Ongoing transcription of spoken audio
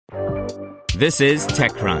This is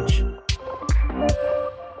TechCrunch.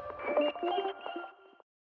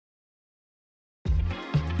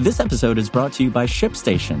 This episode is brought to you by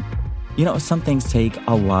ShipStation. You know, some things take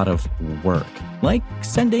a lot of work, like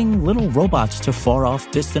sending little robots to far-off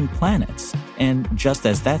distant planets. And just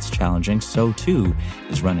as that's challenging, so too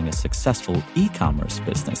is running a successful e-commerce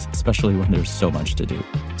business, especially when there's so much to do.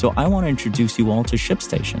 So I want to introduce you all to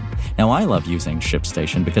ShipStation. Now, I love using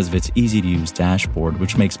ShipStation because of its easy-to-use dashboard,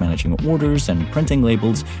 which makes managing orders and printing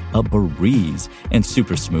labels a breeze and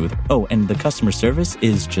super smooth. Oh, and the customer service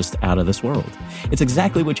is just out of this world. It's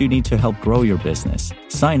exactly what you need to help grow your business.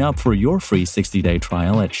 Sign up for your free 60-day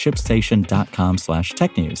trial at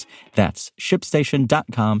shipstation.com/technews. That's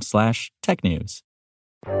shipstation.com/technews.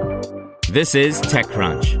 This is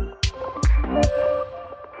TechCrunch.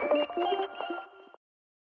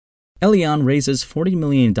 Eliyan raises $40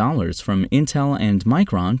 million from Intel and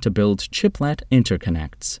Micron to build chiplet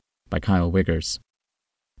interconnects, by Kyle Wiggers.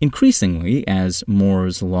 Increasingly, as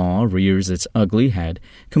Moore's law rears its ugly head,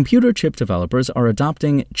 computer chip developers are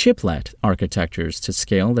adopting chiplet architectures to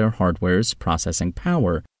scale their hardware's processing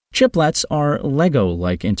power. Chiplets are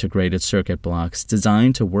Lego-like integrated circuit blocks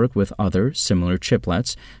designed to work with other similar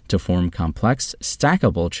chiplets to form complex,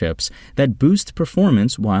 stackable chips that boost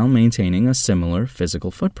performance while maintaining a similar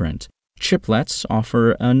physical footprint. Chiplets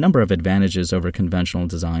offer a number of advantages over conventional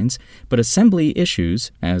designs, but assembly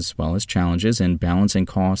issues, as well as challenges in balancing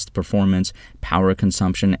cost, performance, power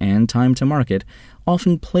consumption, and time to market,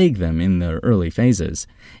 often plague them in their early phases.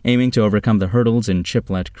 Aiming to overcome the hurdles in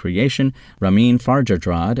chiplet creation, Ramin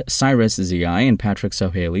Farjadrad, Cyrus Zi, and Patrick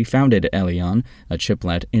Sohaili founded Eliyan, a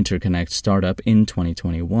chiplet interconnect startup, in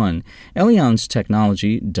 2021. Eliyan's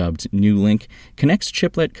technology, dubbed NewLink, connects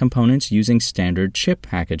chiplet components using standard chip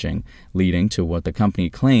packaging, leading to what the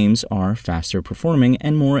company claims are faster performing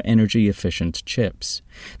and more energy-efficient chips.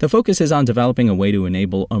 The focus is on developing a way to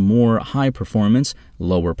enable a more high-performance,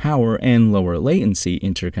 lower power, and lower latency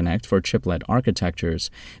interconnect for chiplet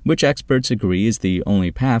architectures, which experts agree is the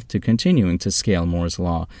only path to continuing to scale Moore's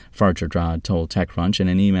law, Farjadrad told TechCrunch in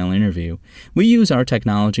an email interview. We use our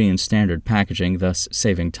technology in standard packaging, thus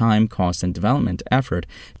saving time, cost, and development effort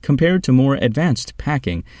compared to more advanced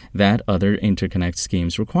packing that other interconnect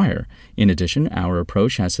schemes require. In addition, our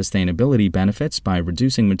approach has sustainability benefits by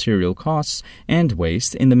reducing material costs and waste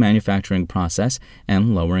in the manufacturing process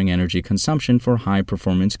and lowering energy consumption for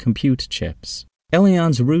high-performance compute chips.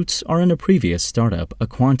 Eliyan's roots are in a previous startup,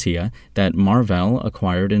 Aquantia, that Marvell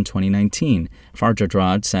acquired in 2019.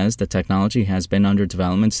 Farjadrad says the technology has been under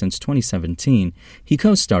development since 2017. He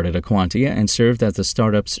co-started Aquantia and served as the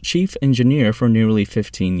startup's chief engineer for nearly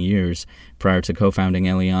 15 years. Prior to co-founding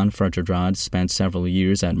Eliyan, Farjadrad spent several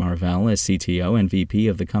years at Marvell as CTO and VP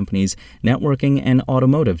of the company's networking and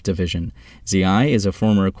automotive division. Zi is a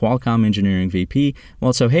former Qualcomm engineering VP,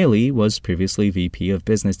 while Sohaili was previously VP of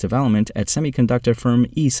business development at semiconductor firm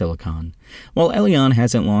eSilicon. While Eliyan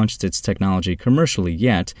hasn't launched its technology commercially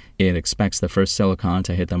yet, it expects the first silicon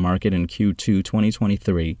to hit the market in Q2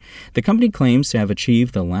 2023. The company claims to have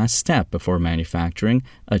achieved the last step before manufacturing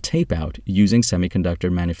a tape-out using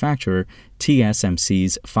semiconductor manufacturer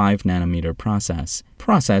TSMC's 5-nanometer process.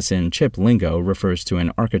 Process in chip lingo refers to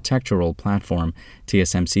an architectural platform.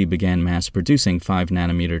 TSMC began mass-producing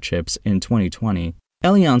 5-nanometer chips in 2020.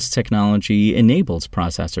 Eliyan's technology enables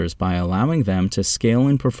processors by allowing them to scale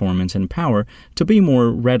in performance and power to be more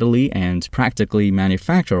readily and practically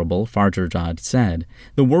manufacturable, Farjadrad said.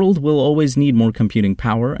 The world will always need more computing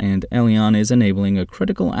power, and Eliyan is enabling a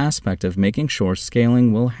critical aspect of making sure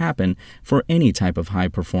scaling will happen for any type of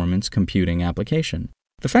high-performance computing application.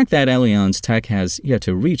 The fact that Eliyan's tech has yet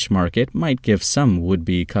to reach market might give some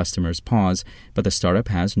would-be customers pause, but the startup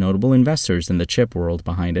has notable investors in the chip world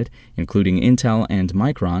behind it, including Intel and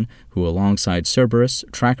Micron, who alongside Cerberus,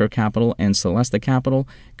 Tracker Capital, and Celesta Capital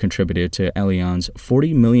contributed to Eliyan's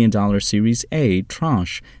 $40 million Series A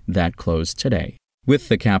tranche that closed today. With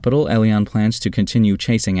the capital, Eliyan plans to continue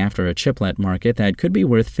chasing after a chiplet market that could be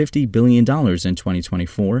worth $50 billion in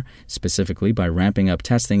 2024, specifically by ramping up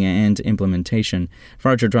testing and implementation.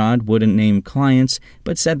 Farjadrad wouldn't name clients,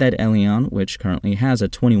 but said that Eliyan, which currently has a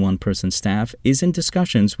 21-person staff, is in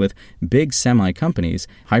discussions with big semi-companies,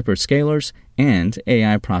 hyperscalers, and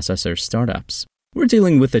AI processor startups. We're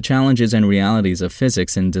dealing with the challenges and realities of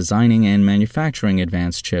physics in designing and manufacturing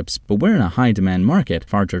advanced chips, but we're in a high-demand market,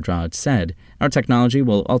 Farjadrad said. Our technology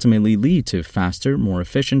will ultimately lead to faster, more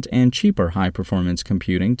efficient, and cheaper high-performance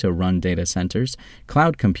computing to run data centers,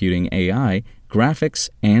 cloud computing, AI, graphics,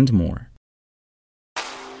 and more.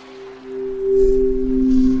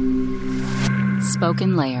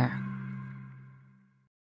 Spoken Layer.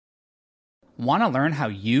 Want to learn how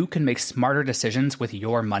you can make smarter decisions with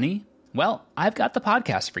your money? Well, I've got the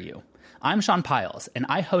podcast for you. I'm Sean Piles, and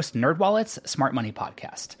I host NerdWallet's Smart Money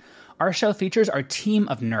Podcast. Our show features our team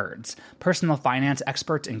of nerds, personal finance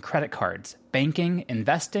experts in credit cards, banking,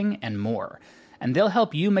 investing, and more. And they'll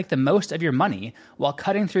help you make the most of your money while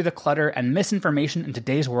cutting through the clutter and misinformation in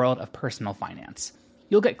today's world of personal finance.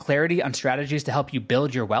 You'll get clarity on strategies to help you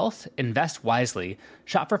build your wealth, invest wisely,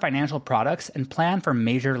 shop for financial products, and plan for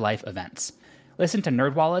major life events. Listen to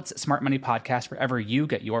NerdWallet's Smart Money Podcast wherever you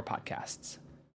get your podcasts.